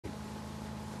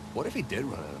What if he did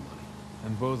run out of money?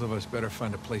 And both of us better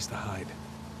find a place to hide.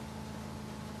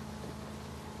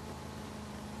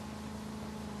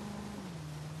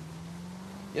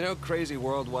 You know, crazy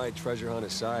worldwide treasure hunt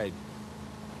aside,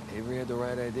 Avery had the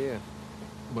right idea.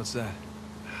 What's that?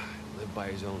 Lived by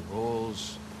his own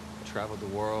rules, traveled the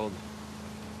world,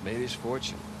 made his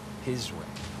fortune his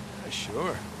way.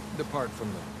 Sure. Depart from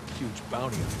the huge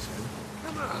bounty on his head.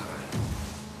 Come on.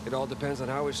 It all depends on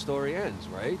how his story ends,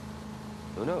 right?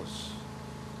 Who knows?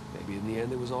 Maybe in the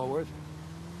end it was all worth it.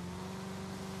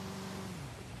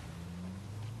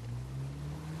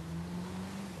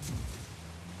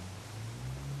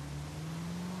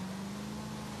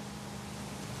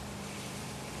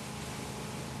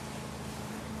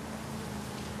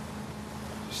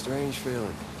 Strange feeling.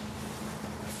 We're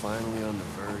finally on the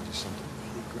verge of something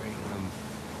really great. I'm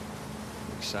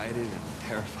excited and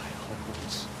terrified all at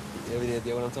once. You have any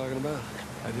idea what I'm talking about?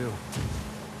 I do.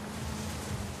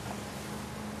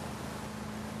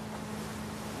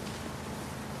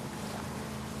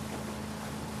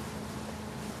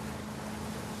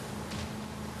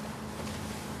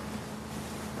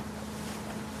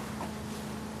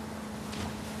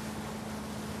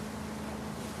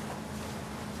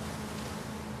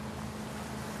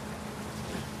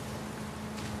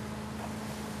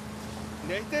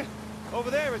 Nathan? Over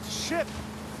there, it's a ship!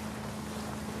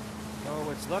 Oh,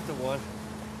 what's left of one.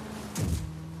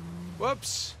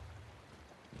 Whoops!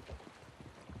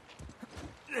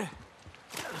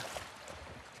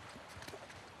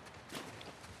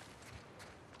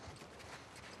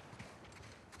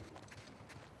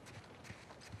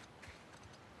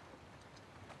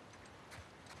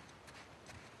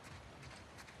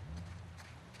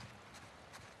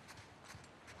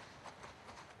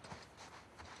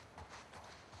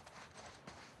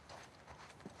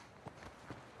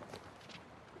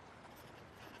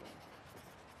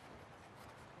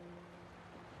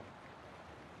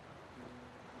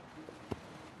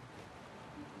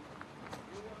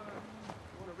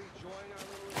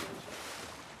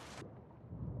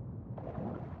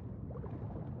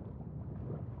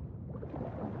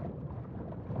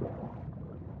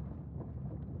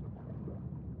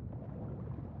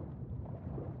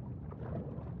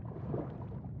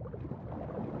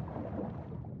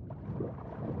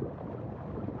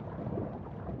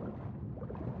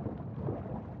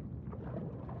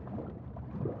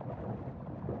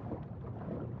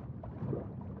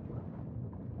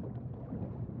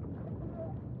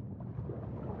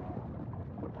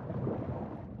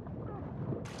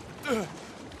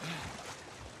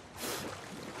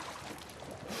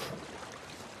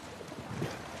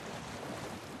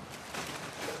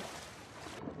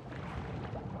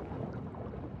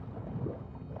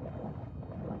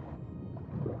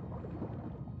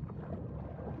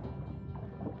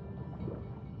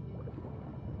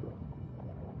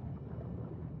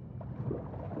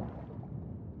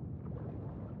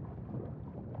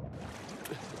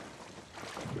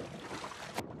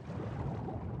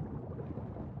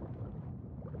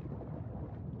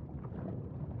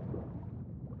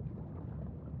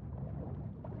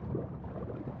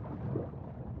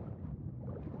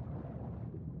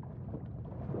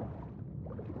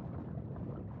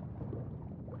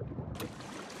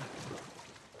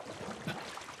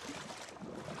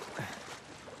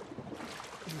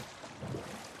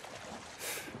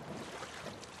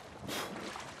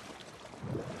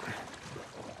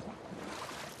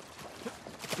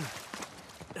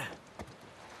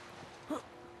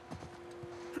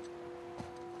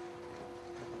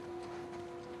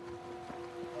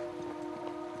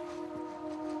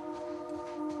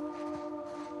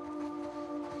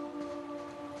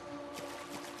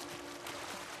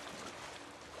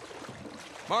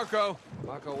 Marco!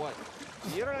 Marco, what?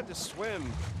 You don't have to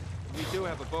swim. We do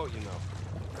have a boat, you know.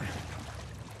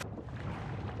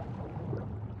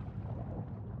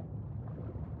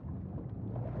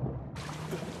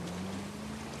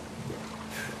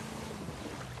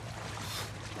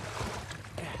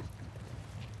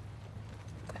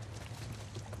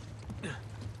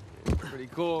 Pretty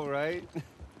cool, right?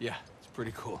 Yeah, it's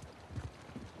pretty cool.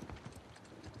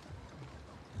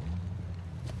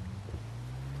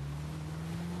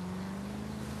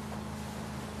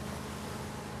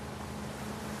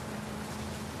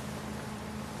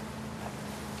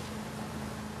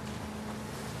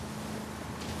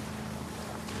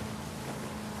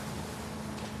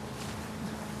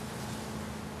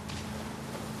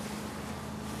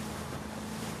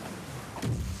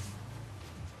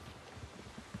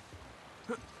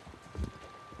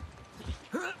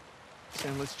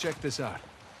 Sam, let's check this out.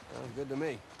 Sounds good to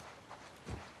me.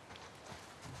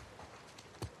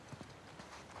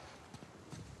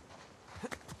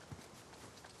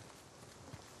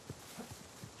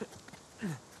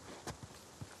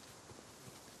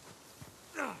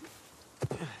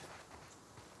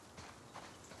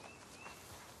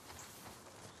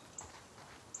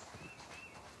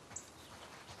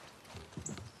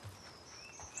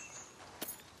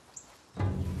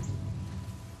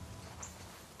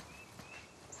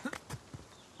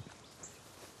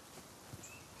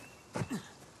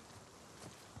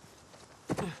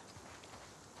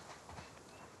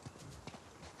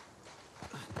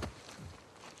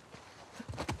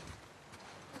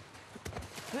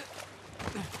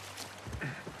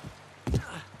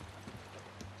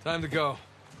 Time to go.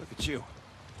 Look at you.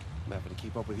 I'm having to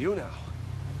keep up with you now.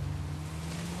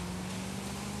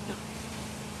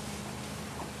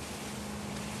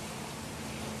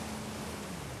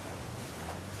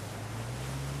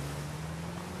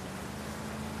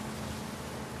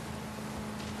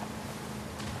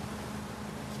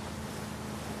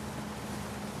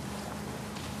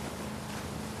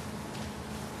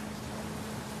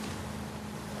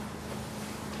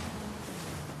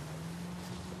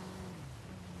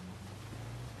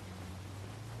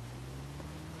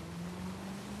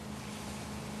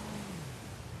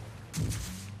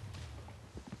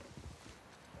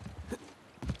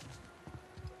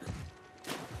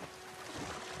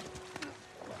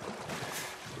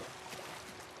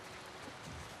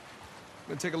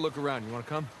 I'm gonna take a look around. You wanna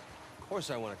come? Of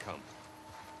course I want to come.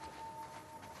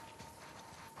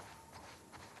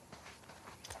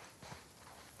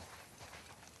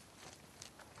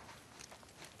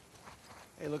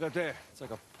 Hey, look up there. It's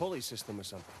like a pulley system or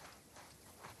something.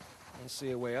 I don't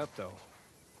see a way up, though.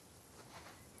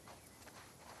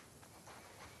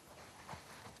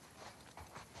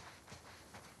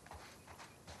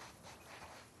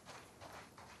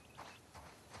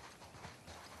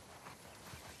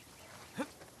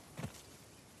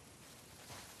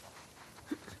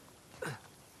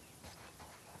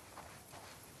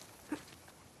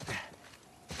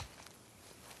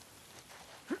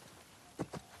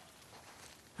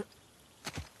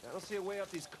 I don't see a way up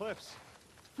these cliffs.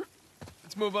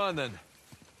 Let's move on then.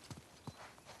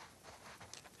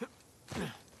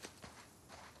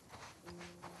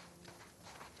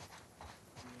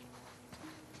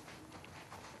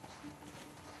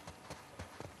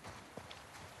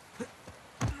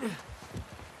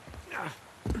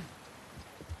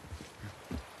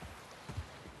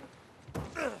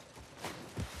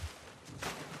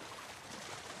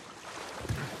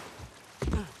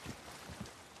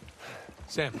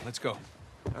 Sam, let's go. All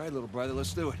right, little brother,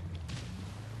 let's do it.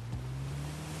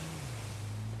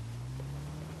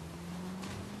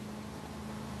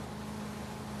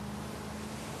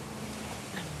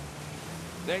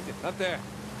 Nathan, up there.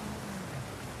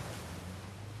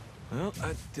 Well,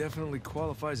 that definitely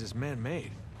qualifies as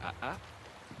man-made.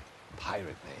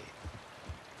 Pirate made.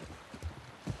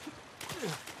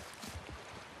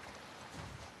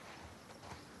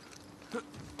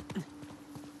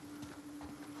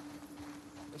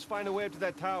 Let's find a way up to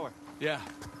that tower. Yeah.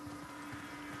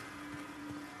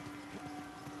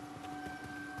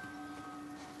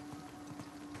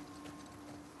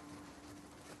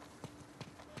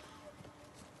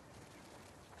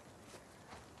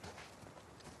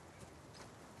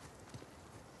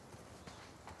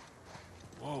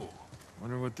 Whoa.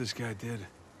 Wonder what this guy did.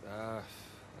 Well,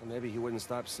 maybe he wouldn't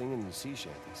stop singing the sea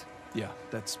shanties. Yeah,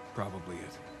 that's probably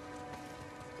it.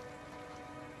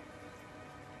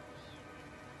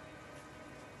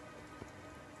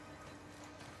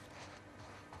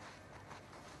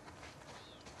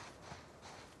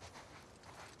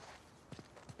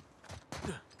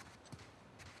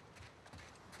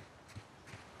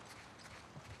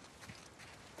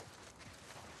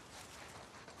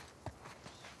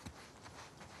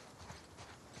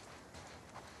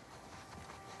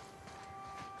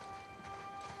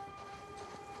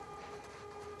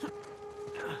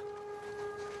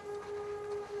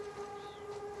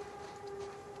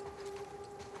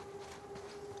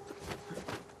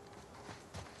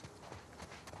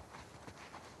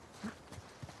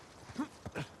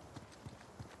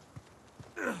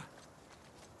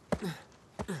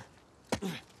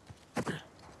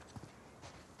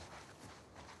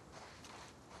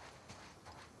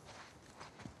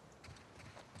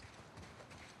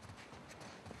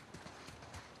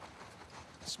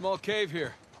 Small cave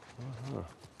here.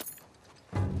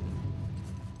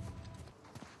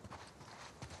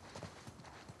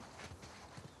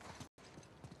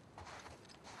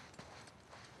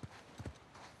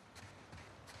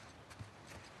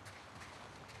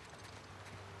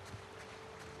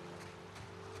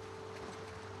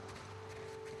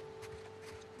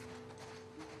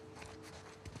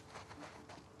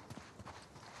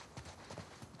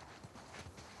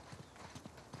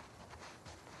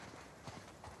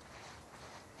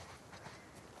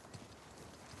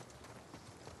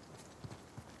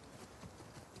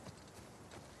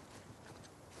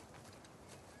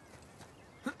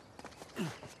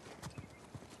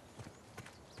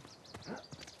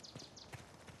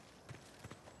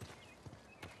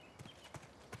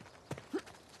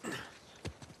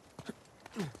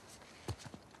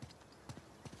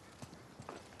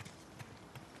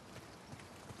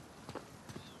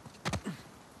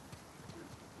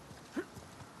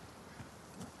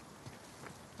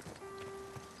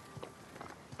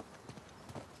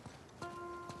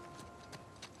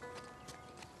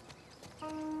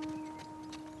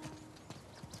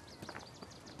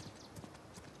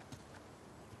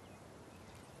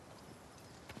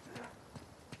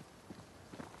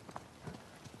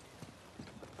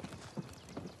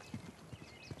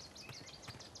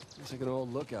 Looks like an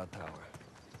old lookout tower.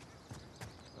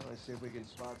 Well, let's see if we can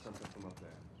spot something from up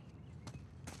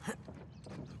there.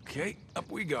 Okay, up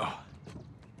we go.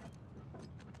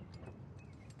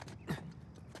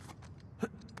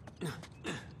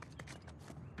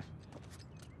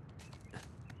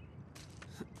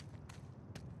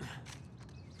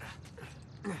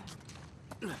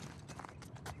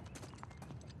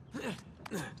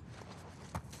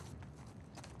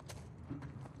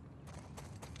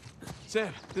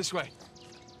 Sam, this way.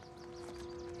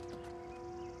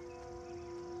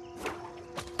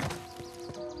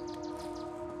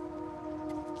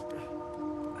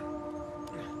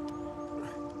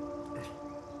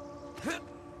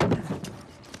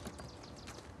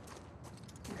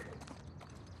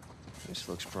 This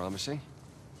looks promising.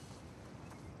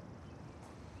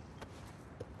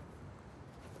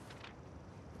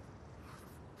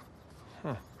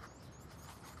 Huh.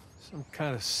 Some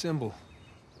kind of symbol.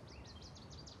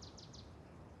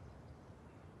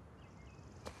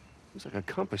 Looks like a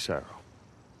compass arrow.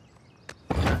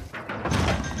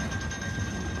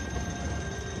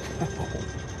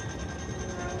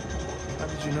 How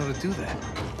did you know to do that?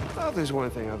 Well, there's one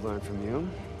thing I've learned from you.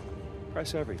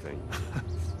 Press everything.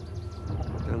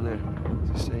 Down there,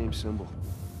 it's the same symbol.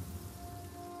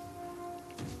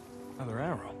 Another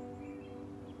arrow.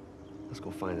 Let's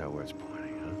go find out where it's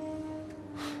pointing,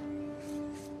 huh?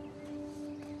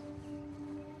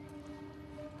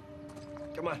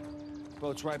 Come on.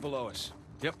 Boat's right below us.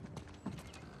 Yep.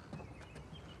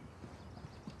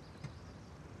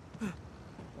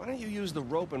 Why don't you use the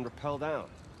rope and rappel down?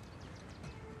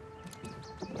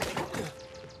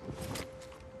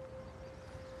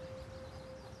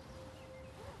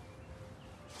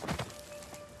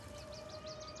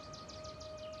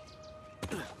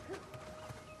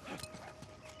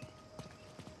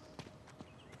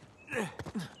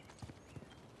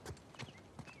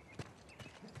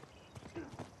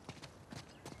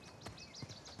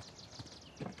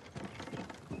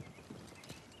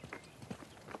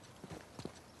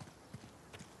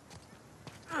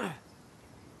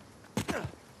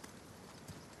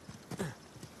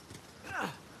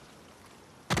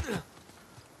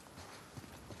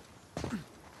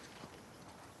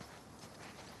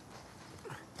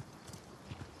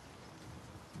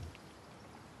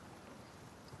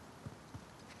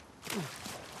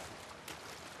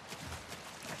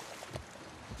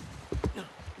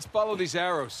 Let's follow these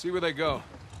arrows, see where they go.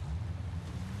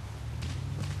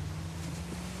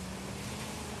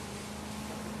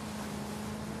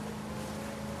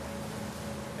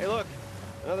 Hey, look.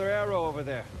 Another arrow over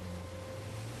there.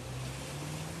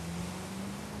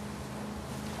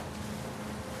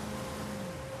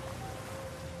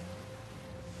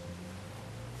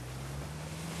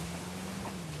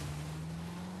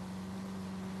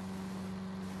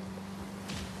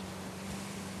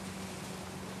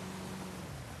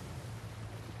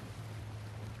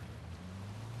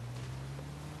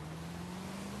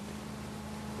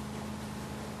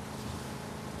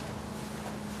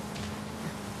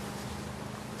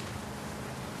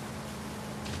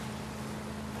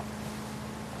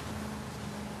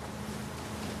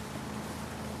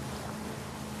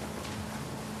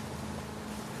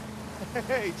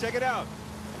 Hey, check it out.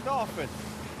 Dolphin.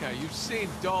 Yeah, you've seen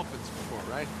dolphins before,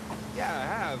 right? Yeah, I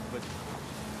have, but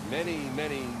many,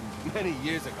 many, many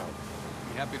years ago.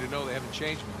 Be happy to know they haven't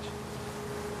changed much.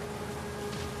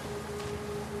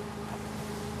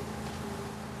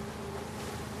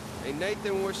 Hey,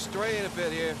 Nathan, we're straying a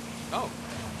bit here. Oh,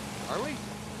 are we?